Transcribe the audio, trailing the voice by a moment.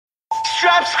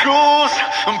Strap schools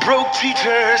and broke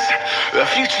teachers, the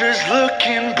future's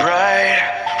looking bright.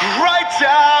 Write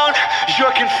down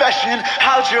your confession,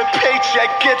 how'd your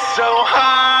paycheck get so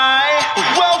high?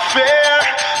 Welfare,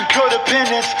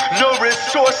 codependence, no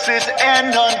resources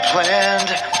and unplanned.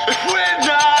 If we're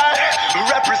not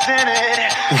represented,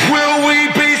 will we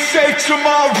be safe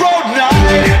tomorrow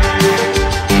night?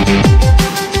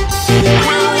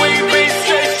 Will we be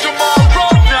safe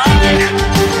tomorrow night?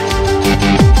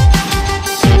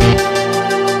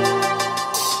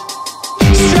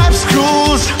 Strap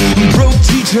schools, broke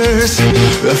teachers,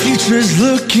 the future's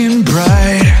looking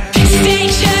bright.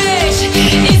 State church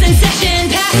is in session,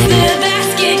 pass the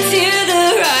basket to the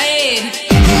right.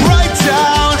 Write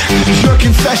down your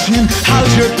confession,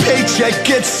 how'd your paycheck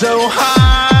get so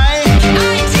high?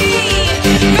 ID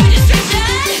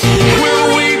registration.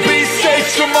 Will we be safe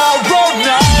tomorrow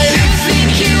night? You think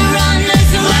you run this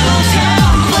little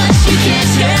town, but you can't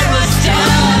tear us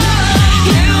down.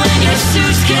 You and your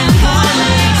suits can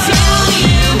parlay till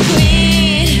you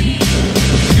bleed.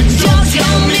 Don't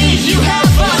tell me you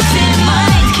have us in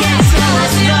mind, can't tell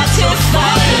us not to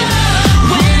fight.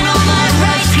 When all my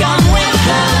rights come with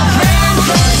the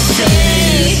rainbow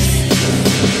states.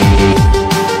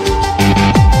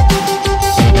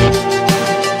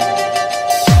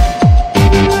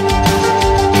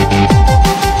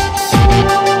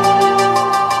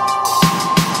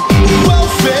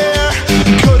 Welfare,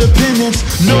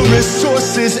 codependence, no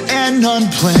resources and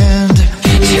unplanned.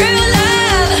 True love.